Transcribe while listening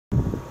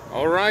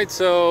All right,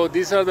 so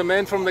these are the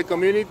men from the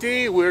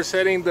community. We're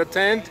setting the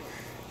tent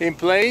in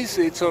place.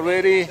 It's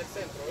already,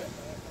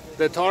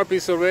 the tarp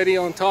is already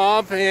on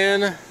top,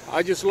 and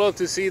I just love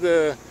to see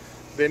the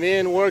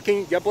men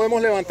working. Ya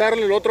podemos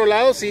levantarle el otro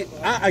lado. Sí.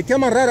 Ah, hay que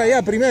amarrar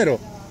allá primero.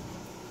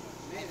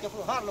 Hay que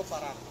aflojarlo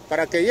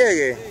para que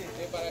llegue.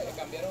 Sí, para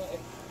cambiaron el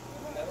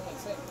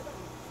centro.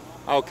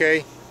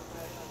 Okay.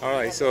 All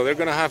right, so they're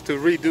gonna have to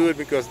redo it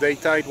because they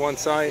tied one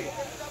side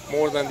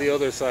more than the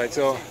other side.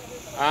 So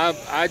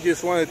I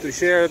just wanted to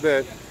share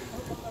the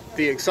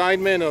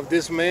excitement of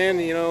this man.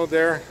 You know,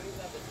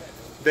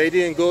 they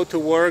didn't go to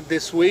work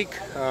this week.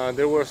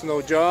 There was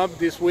no job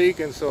this week,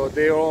 and so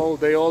they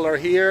all are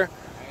here,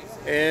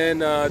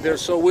 and they're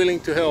so willing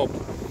to help.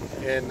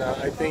 And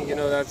I think, you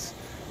know, that's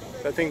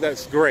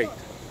great.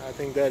 I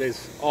think that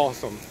is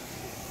awesome.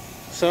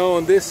 So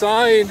on this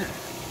side,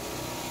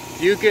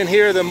 you can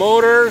hear the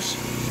motors.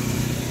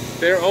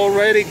 They're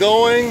already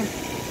going.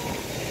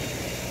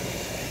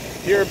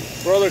 Here,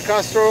 Brother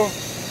Castro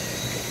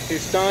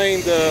is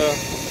tying the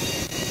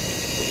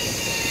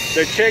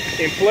check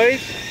in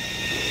place.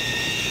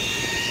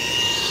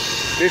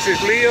 This is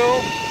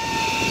Leo,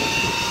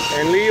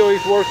 and Leo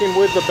is working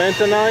with the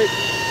bentonite.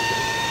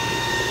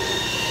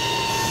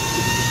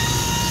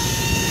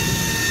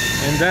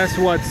 And that's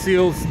what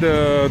seals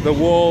the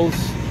walls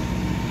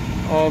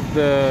of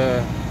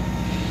the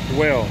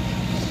well,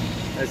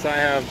 as I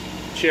have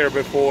shared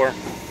before.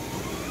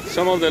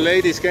 Some of the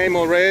ladies came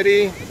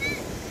already.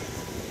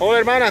 Hola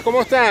hermanas,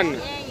 ¿cómo están?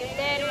 Bien, ¿y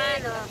usted,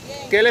 hermano?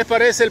 ¿Qué les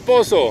parece el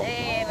pozo?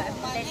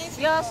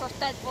 Delicioso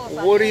está el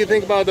pozo. What do you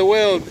think about the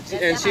well?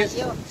 And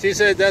she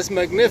said that's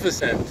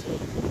magnificent.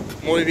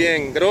 Muy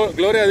bien.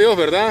 Gloria a Dios,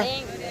 ¿verdad?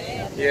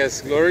 Yes,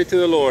 glory to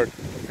the Lord.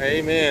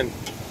 Amen.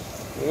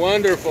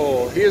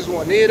 Wonderful. Here's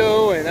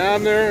Juanito and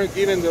Abner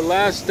giving the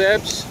last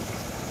steps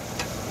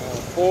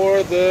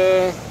for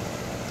the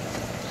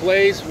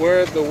place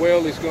where the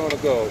well is going to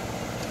go.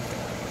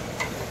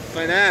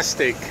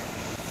 Fantastic.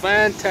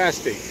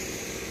 Fantastic.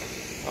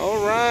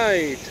 All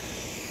right.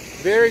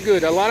 Very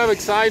good. A lot of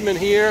excitement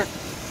here.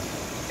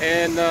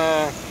 And,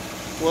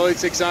 well,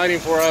 it's exciting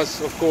for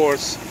us, of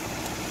course.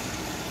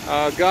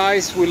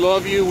 Guys, we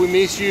love you. We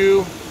miss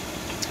you.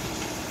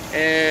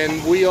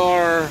 And we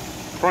are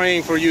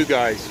praying for you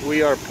guys.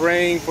 We are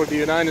praying for the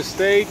United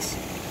States.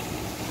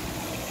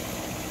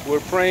 We're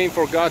praying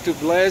for God to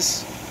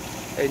bless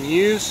and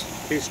use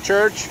His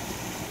church.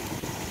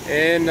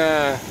 And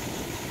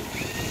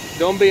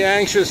don't be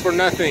anxious for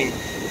nothing.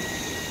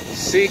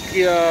 Seek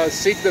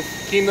the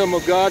kingdom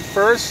of God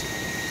first,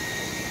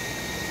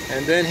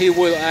 and then He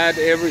will add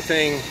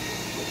everything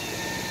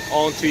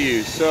onto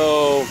you.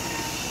 So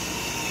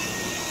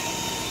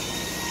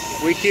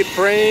we keep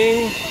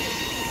praying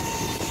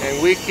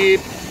and we keep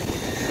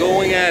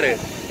going at it.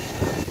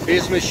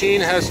 This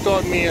machine has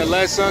taught me a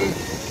lesson,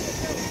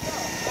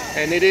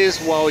 and it is,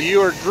 while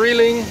you are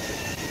drilling,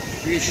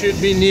 you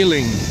should be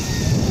kneeling.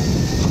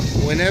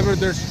 Whenever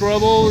there's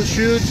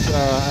troubleshoots,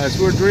 as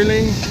we're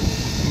drilling,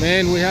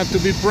 man, we have to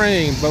be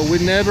praying, but we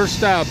never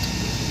stop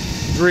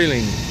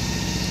drilling.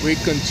 We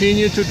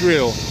continue to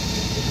drill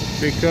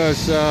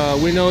because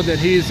we know that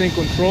He is in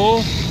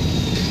control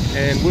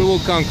and we will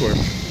conquer.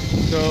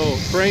 So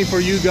praying for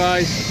you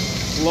guys.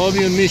 Love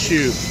you and miss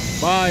you.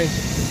 Bye.